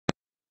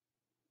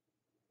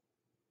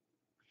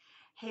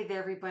Hey there,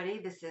 everybody.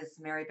 This is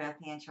Marybeth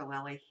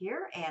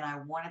here, and I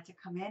wanted to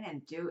come in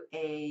and do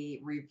a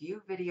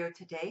review video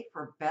today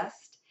for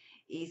Best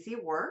Easy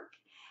Work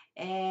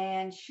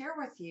and share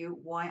with you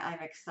why I'm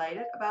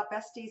excited about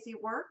Best Easy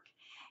Work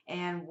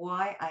and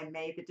why I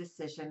made the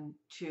decision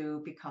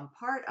to become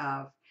part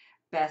of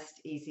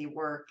Best Easy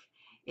Work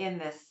in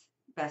this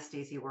Best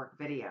Easy Work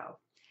video.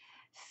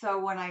 So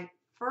when I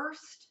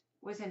first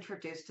was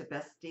introduced to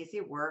Best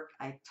Easy Work,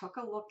 I took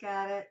a look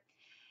at it.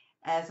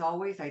 As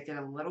always, I did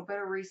a little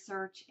bit of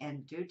research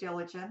and due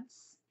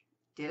diligence,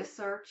 did a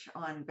search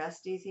on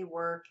Best Easy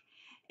Work,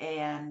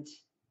 and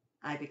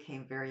I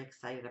became very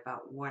excited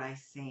about what I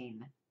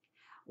seen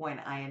when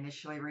I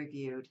initially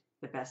reviewed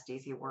the Best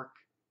Easy Work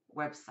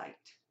website.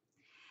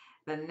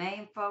 The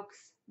name,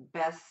 folks,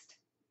 Best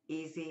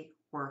Easy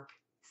Work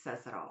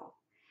says it all.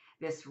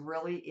 This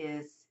really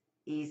is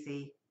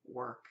easy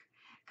work,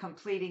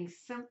 completing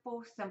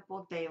simple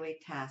daily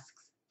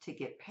tasks to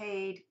get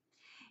paid,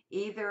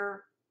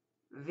 either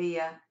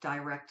via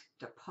direct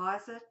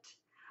deposit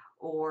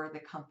or the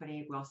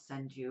company will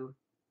send you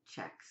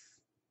checks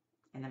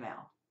in the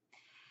mail.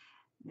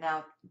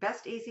 Now,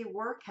 Best Easy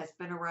Work has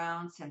been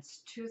around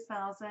since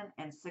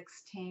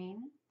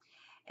 2016,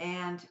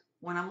 and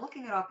when I'm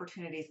looking at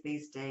opportunities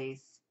these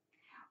days,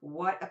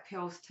 what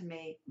appeals to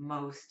me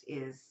most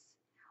is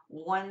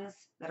ones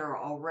that are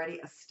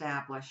already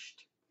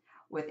established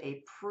with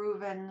a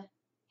proven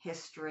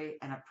history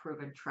and a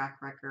proven track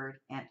record,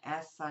 and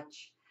as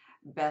such,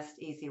 Best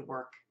Easy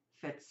Work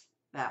fits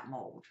that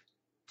mold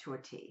to a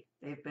T.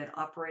 They've been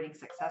operating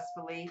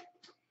successfully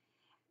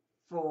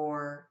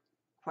for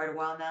quite a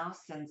while now,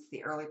 since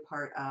the early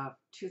part of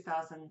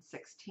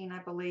 2016, I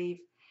believe.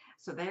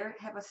 So they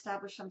have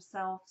established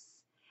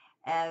themselves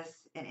as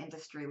an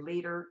industry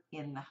leader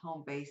in the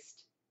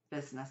home-based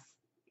business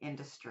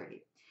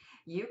industry.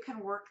 You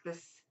can work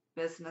this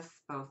business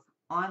both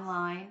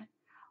online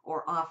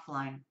or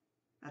offline.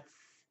 That's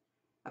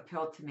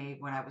appealed to me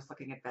when I was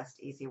looking at Best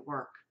Easy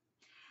Work.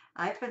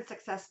 I've been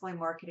successfully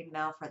marketing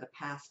now for the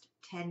past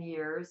 10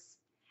 years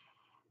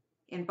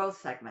in both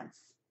segments,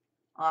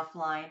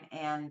 offline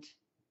and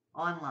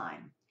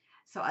online.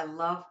 So I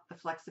love the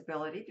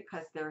flexibility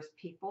because there's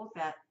people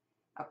that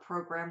a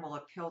program will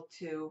appeal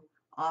to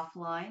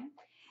offline.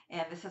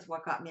 And this is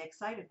what got me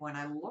excited when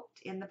I looked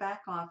in the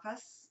back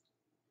office.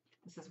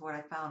 This is what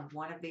I found,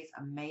 one of these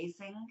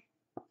amazing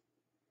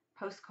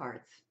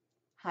postcards,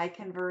 high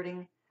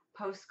converting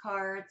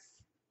postcards,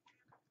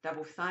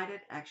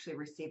 double-sided. Actually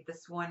received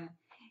this one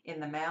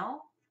in the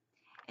mail,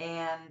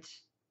 and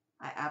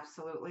I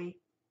absolutely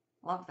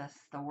love this.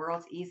 The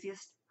world's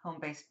easiest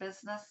home-based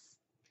business.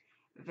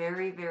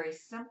 Very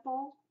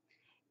simple,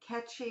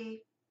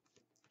 catchy.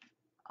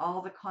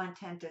 All the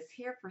content is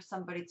here for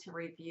somebody to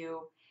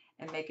review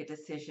and make a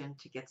decision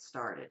to get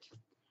started.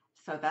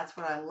 So that's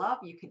what I love.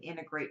 You can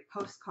integrate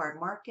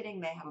postcard marketing.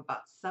 They have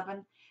about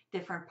 7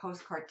 different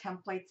postcard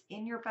templates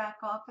in your back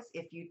office.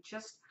 If you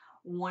just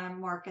want to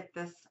market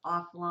this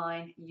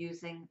offline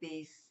using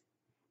these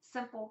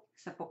simple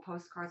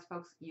postcards,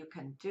 folks, you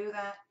can do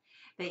that.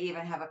 They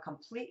even have a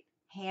complete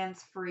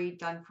hands-free,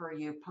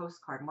 done-for-you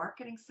postcard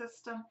marketing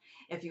system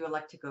if you would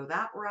like to go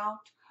that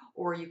route,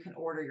 or you can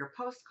order your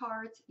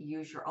postcards,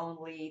 use your own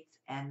leads,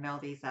 and mail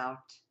these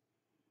out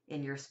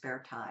in your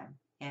spare time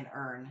and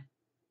earn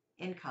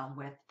income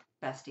with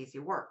Best Easy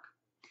Work.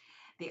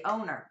 The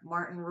owner,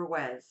 Martin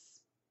Ruiz,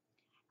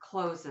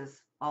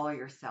 closes all of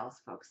your sales,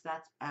 folks.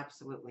 That's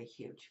absolutely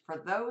huge.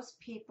 For those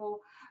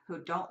people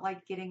who don't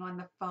like getting on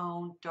the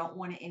phone, don't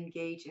want to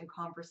engage in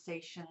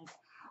conversations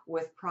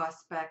with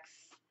prospects,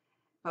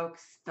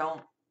 folks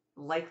don't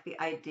like the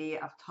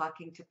idea of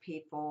talking to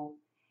people,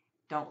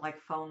 don't like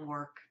phone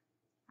work,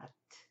 that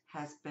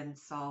has been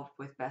solved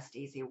with Best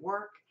Easy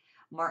Work.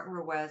 Martin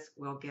Ruiz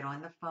will get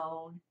on the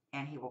phone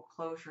and he will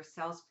close your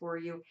sales for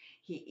you.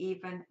 He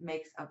even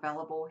makes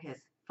available his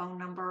phone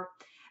number.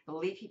 I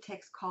believe he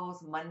takes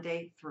calls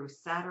Monday through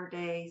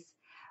Saturdays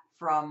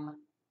from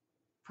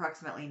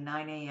approximately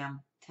 9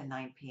 a.m. to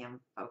 9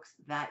 p.m., folks.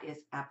 That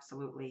is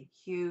absolutely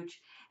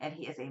huge. And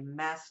he is a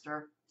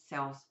master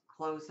sales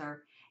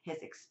closer. His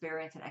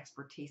experience and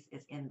expertise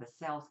is in the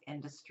sales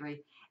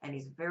industry, and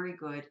he's very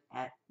good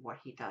at what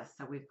he does.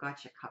 So we've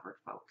got you covered,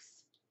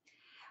 folks.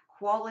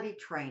 Quality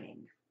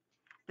training.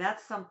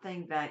 That's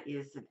something that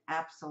is an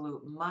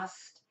absolute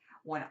must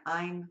when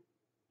I'm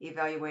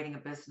evaluating a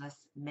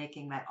business,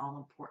 making that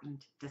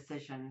all-important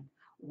decision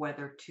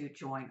whether to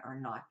join or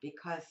not,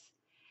 because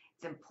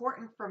it's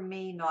important for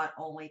me not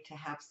only to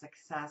have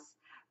success,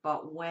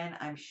 but when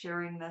I'm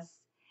sharing this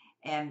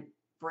and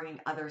bringing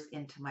others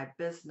into my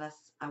business,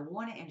 I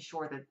want to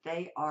ensure that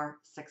they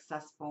are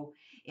successful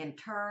in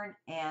turn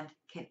and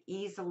can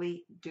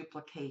easily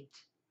duplicate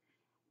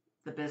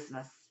the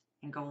business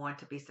and go on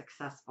to be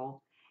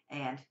successful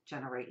and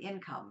generate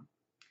income.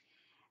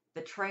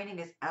 The training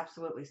is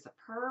absolutely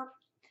superb.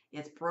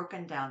 It's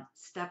broken down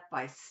step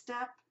by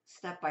step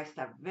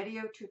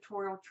video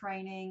tutorial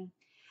training,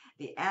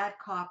 the ad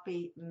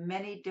copy,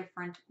 many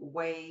different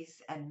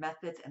ways and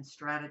methods and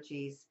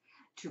strategies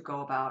to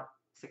go about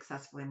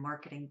successfully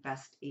marketing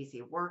Best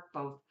Easy Work,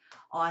 both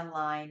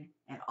online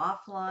and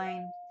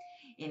offline,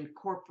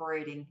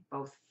 incorporating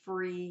both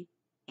free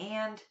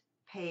and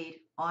paid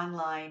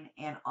online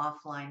and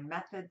offline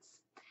methods.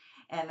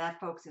 And that,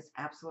 folks, is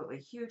absolutely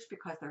huge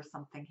because there's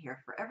something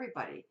here for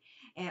everybody.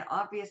 And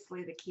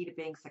obviously, the key to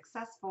being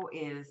successful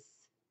is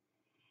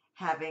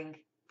having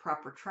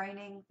proper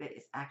training that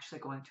is actually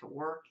going to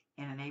work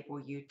and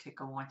enable you to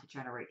go on to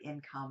generate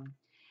income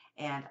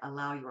and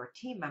allow your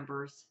team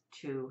members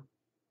to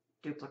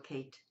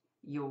duplicate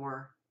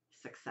your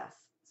success.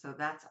 So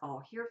that's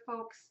all here,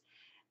 folks.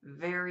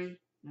 Very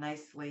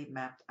nicely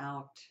mapped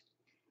out.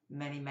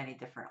 Many, many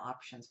different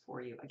options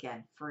for you.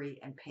 Again, free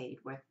and paid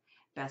with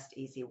Best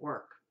Easy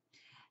Work.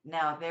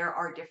 Now, there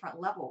are different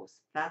levels.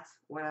 That's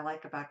what I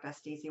like about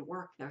Best Easy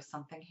Work. There's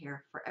something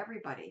here for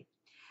everybody.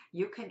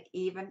 You can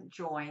even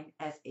join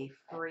as a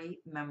free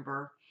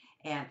member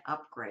and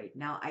upgrade.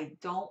 Now, I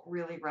don't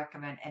really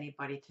recommend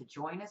anybody to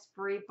join as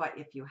free, but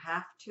if you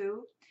have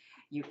to,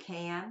 you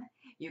can.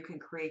 You can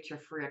create your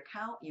free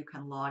account. You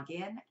can log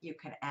in. You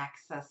can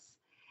access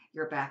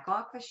your back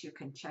office. You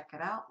can check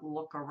it out,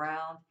 look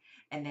around,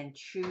 and then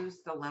choose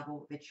the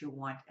level that you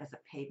want as a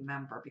paid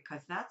member,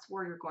 because that's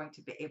where you're going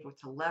to be able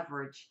to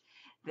leverage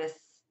this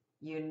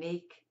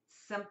unique,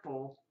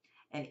 simple,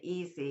 and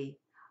easy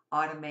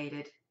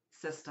automated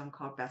system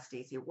called Best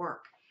Easy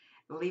Work.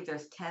 I believe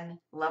there's 10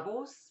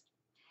 levels,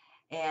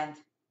 and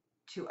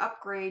to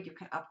upgrade, you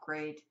can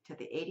upgrade to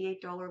the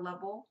 $88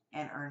 level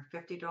and earn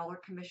 $50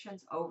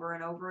 commissions over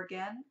and over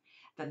again.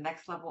 The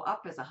next level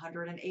up is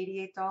 $188.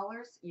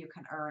 You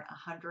can earn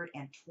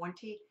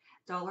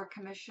 $120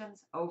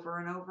 commissions over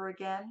and over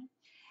again.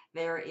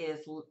 There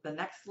is the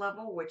next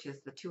level, which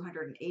is the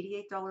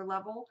 $288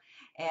 level,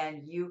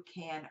 and you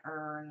can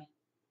earn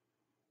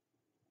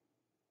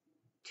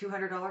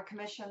 $200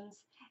 commissions,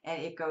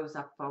 and it goes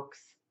up, folks,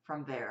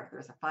 from there.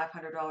 There's a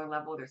 $500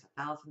 level, there's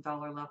a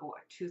 $1,000 level,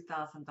 a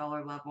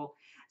 $2,000 level.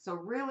 So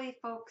really,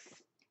 folks,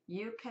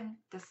 you can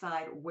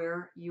decide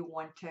where you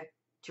want to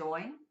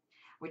join.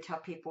 We tell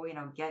people,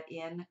 get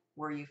in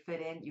where you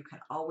fit in. You can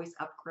always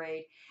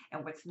upgrade.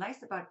 And what's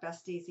nice about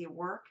Best Easy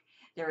Work,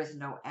 there is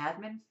no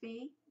admin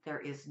fee.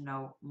 There is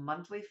no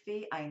monthly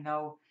fee. I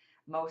know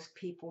most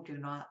people do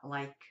not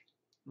like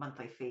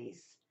monthly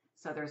fees.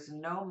 So there's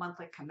no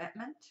monthly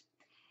commitment.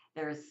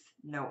 There's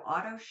no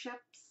auto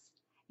ships.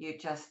 You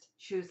just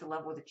choose the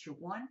level that you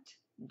want,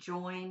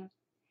 join,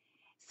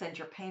 send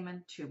your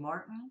payment to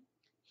Martin.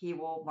 He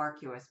will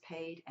mark you as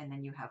paid, and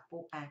then you have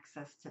full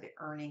access to the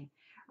earning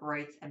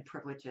rights and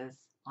privileges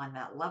on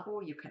that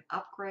level. You can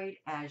upgrade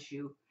as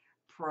you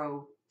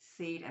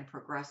proceed and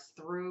progress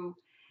through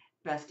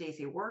Best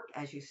Easy Work.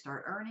 As you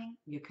start earning,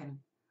 you can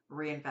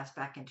reinvest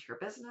back into your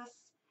business,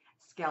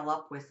 scale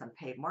up with some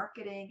paid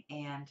marketing,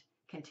 and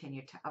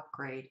continue to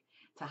upgrade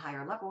to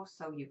higher levels,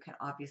 so you can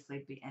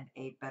obviously be in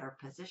a better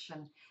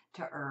position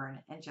to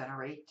earn and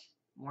generate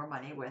more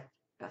money with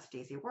Best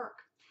Easy Work.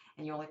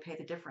 And you only pay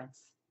the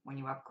difference when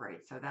you upgrade.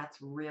 So that's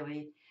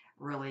really,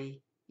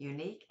 really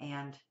unique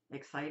and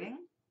exciting.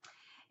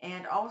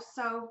 And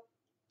also,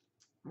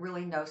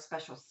 really no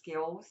special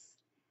skills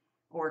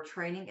or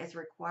training is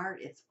required.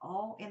 It's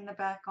all in the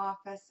back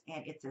office,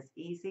 and it's as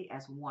easy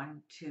as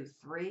 1, 2,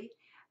 3.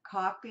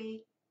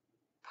 Copy,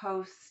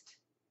 post,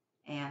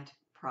 and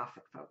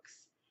profit,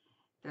 folks.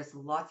 There's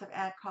lots of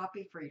ad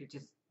copy for you to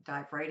just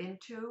dive right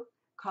into,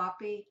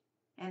 copy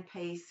and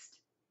paste,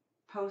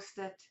 post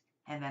it,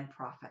 and then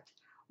profit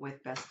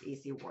with Best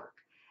Easy Work.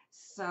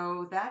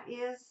 So that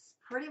is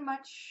pretty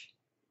much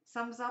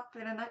sums up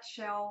in a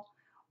nutshell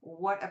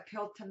what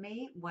appealed to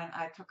me when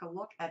I took a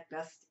look at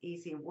Best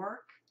Easy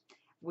Work.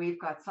 We've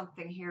got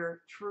something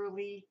here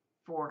truly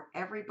for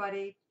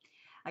everybody.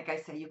 Like I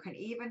say, you can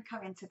even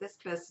come into this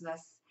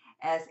business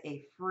as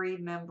a free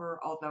member,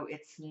 although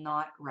it's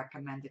not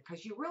recommended,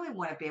 because you really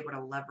want to be able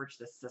to leverage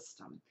the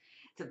system.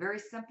 It's a very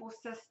simple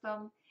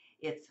system.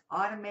 It's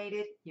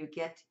automated. You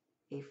get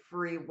a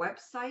free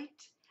website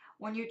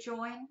when you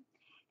join,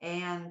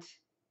 and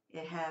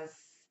it has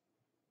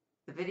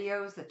the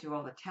videos that do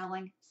all the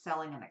telling,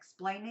 selling, and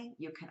explaining.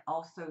 You can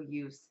also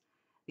use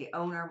the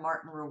owner,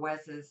 Martin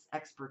Ruiz's,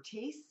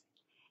 expertise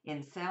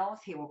in sales.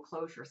 He will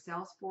close your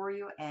sales for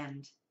you.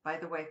 And by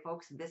the way,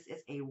 folks, this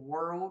is a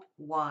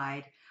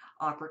worldwide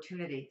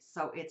opportunity.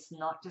 So it's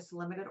not just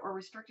limited or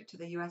restricted to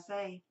the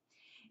USA.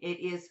 It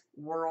is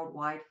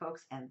worldwide,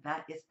 folks, and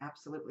that is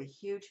absolutely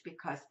huge,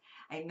 because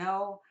I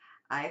know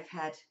I've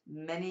had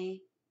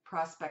many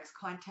prospects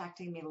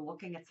contacting me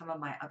looking at some of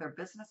my other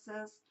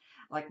businesses,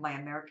 like my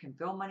American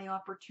Bill Money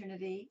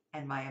opportunity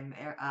and my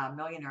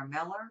Millionaire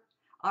Mailer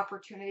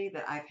opportunity,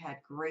 that I've had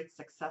great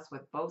success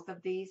with both of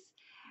these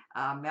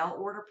mail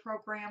order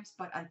programs,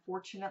 but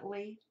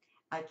unfortunately,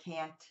 I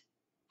can't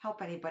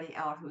help anybody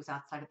out who's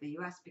outside of the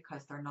U.S.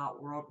 because they're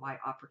not worldwide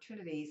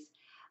opportunities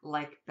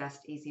like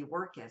Best Easy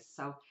Work is.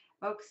 So,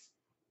 folks,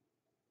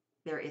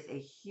 there is a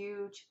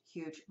huge,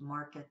 huge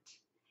market,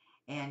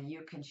 And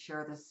you can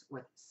share this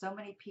with so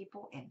many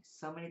people in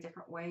so many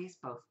different ways,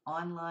 both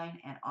online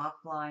and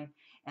offline.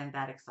 And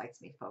that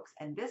excites me, folks.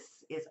 And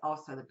this is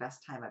also the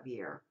best time of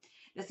year.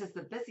 This is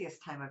the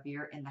busiest time of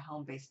year in the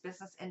home-based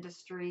business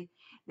industry.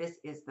 This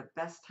is the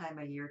best time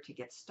of year to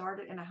get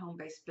started in a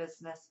home-based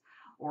business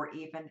or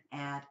even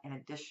add an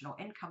additional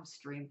income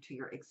stream to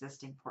your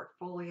existing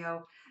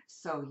portfolio.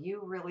 So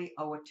you really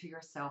owe it to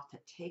yourself to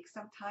take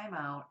some time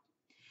out.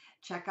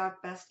 Check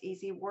out Best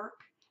Easy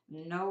Work.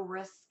 No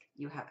risk.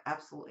 You have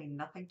absolutely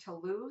nothing to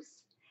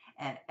lose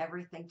and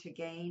everything to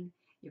gain.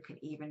 You can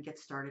even get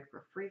started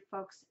for free,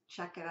 folks.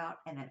 Check it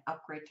out and then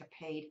upgrade to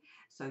paid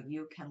so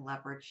you can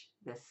leverage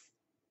this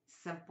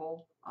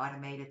simple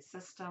automated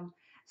system,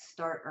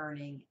 start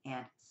earning,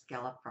 and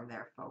scale up from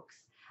there, folks.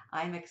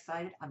 I'm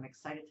excited. I'm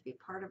excited to be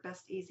part of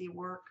Best Easy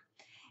Work,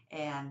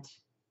 and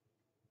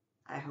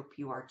I hope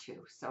you are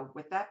too. So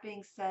with that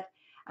being said,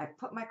 I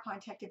put my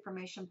contact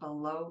information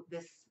below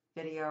this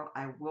video.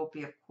 I will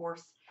be, of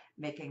course,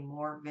 making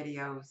more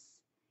videos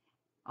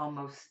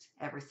almost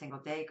every single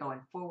day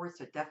going forward,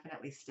 so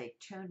definitely stay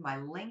tuned. My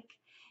link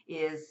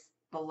is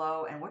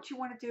below, and what you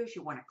want to do is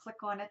you want to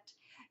click on it.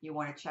 You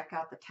want to check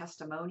out the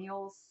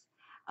testimonials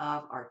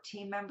of our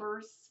team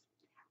members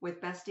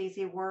with Best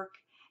Easy Work,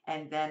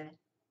 and then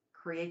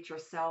create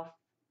yourself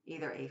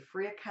either a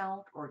free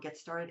account or get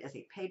started as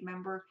a paid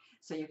member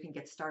so you can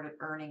get started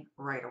earning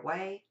right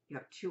away. You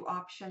have two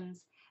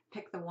options.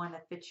 Pick the one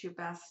that fits you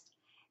best.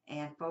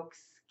 And folks,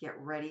 get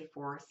ready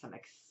for some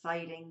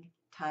exciting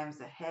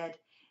times ahead.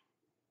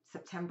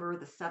 September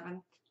the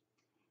 7th.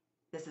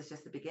 This is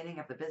just the beginning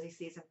of the busy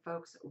season,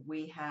 folks.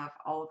 We have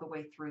all the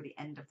way through the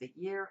end of the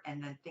year,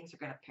 and then things are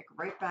going to pick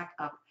right back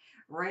up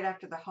right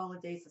after the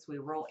holidays as we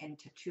roll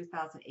into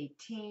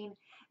 2018,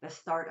 the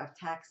start of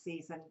tax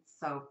season.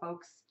 So,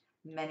 folks,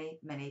 many,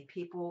 many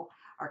people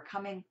are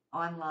coming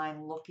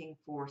online looking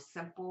for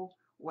simple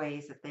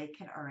ways that they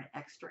can earn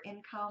extra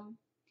income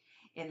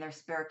in their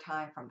spare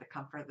time from the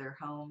comfort of their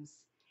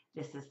homes.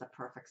 This is the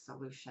perfect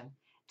solution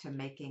to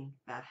making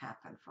that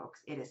happen,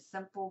 folks. It is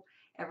simple.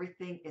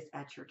 Everything is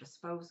at your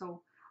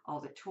disposal.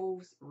 All the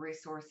tools,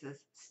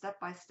 resources,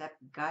 step-by-step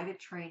guided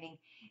training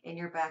in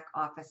your back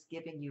office,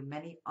 giving you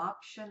many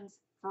options,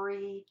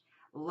 free,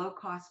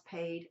 low-cost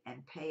paid,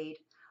 and paid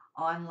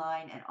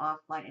online and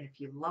offline. And if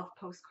you love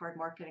postcard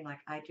marketing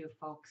like I do,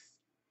 folks,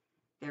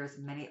 there's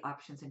many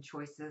options and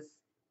choices,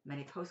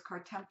 many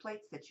postcard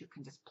templates that you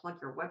can just plug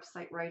your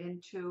website right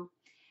into,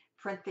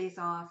 print these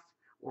off,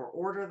 or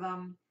order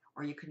them,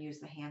 or you can use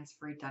the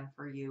hands-free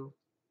done-for-you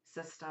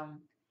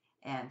system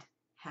and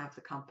have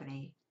the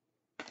company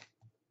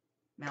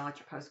mail out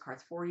your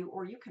postcards for you,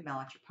 or you can mail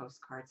out your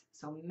postcards.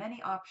 So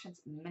many options,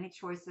 many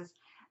choices,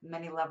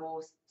 many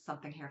levels,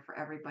 something here for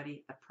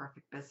everybody, the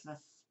perfect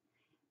business.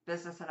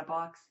 Business in a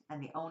box,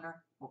 and the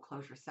owner will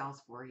close your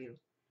sales for you.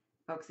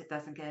 Folks, it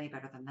doesn't get any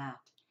better than that.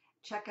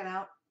 Check it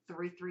out,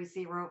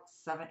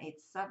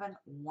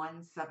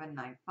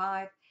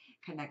 330-787-1795.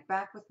 Connect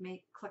back with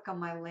me, click on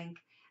my link,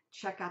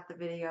 check out the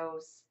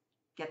videos,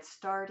 get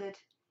started.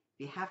 If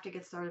you have to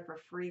get started for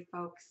free,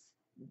 folks,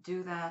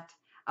 do that.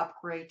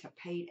 Upgrade to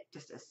paid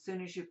just as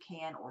soon as you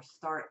can, or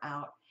start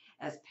out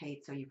as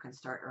paid so you can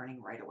start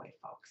earning right away,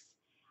 folks.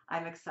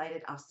 I'm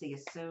excited. I'll see you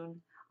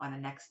soon on the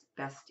next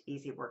Best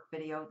Easy Work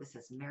video. This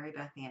is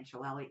Marybeth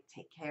Angelelli.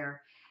 Take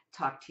care.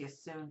 Talk to you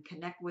soon.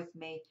 Connect with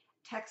me.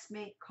 Text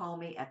me. Call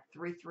me at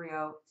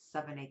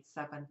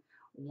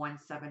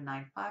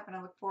 330-787-1795. And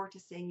I look forward to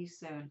seeing you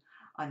soon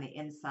on the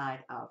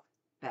inside of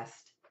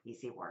Best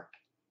Easy Work.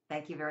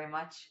 Thank you very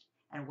much,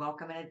 and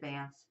welcome in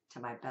advance to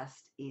my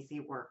Best Easy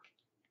Work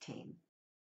team.